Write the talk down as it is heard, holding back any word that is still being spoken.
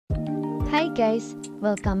Hi guys,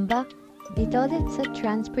 welcome back. Dito ulit sa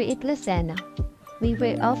Transfer It Lucena. We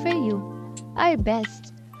will offer you our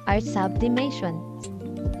best art sublimation.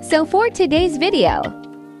 So for today's video,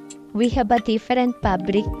 We have a different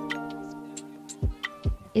fabric,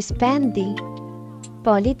 spandy,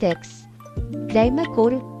 polytex,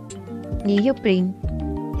 Glymacool, neoprene,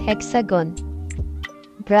 hexagon,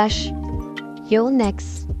 brush,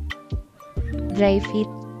 Yonex, dry fit,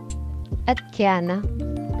 at Kiana.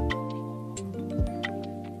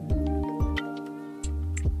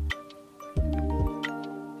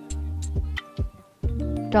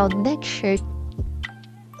 Round neck shirt,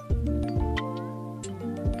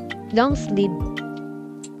 long sleeve,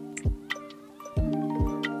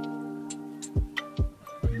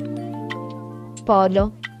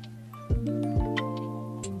 polo,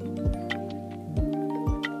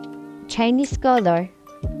 Chinese color,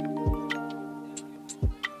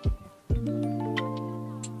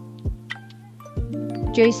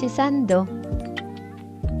 jersey sando,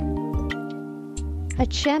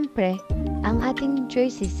 at syempre, ang ating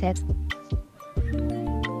jersey set.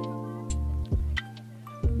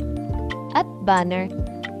 At banner.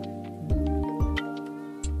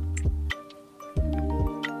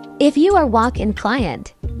 if you are walk-in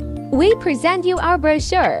client, we present you our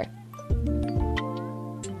brochure.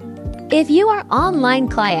 If you are online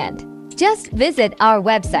client, just visit our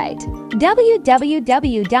website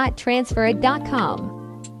www.transferit.com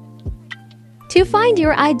to find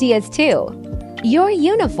your ideas too, your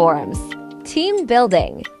uniforms, team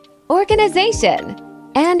building, organization,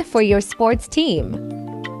 and for your sports team.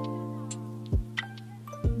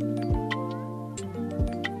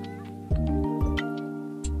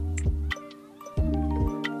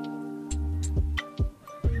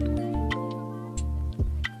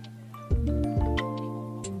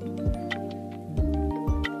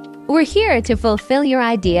 We're here to fulfill your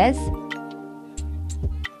ideas.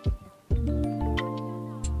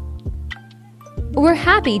 We're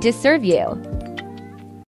happy to serve you.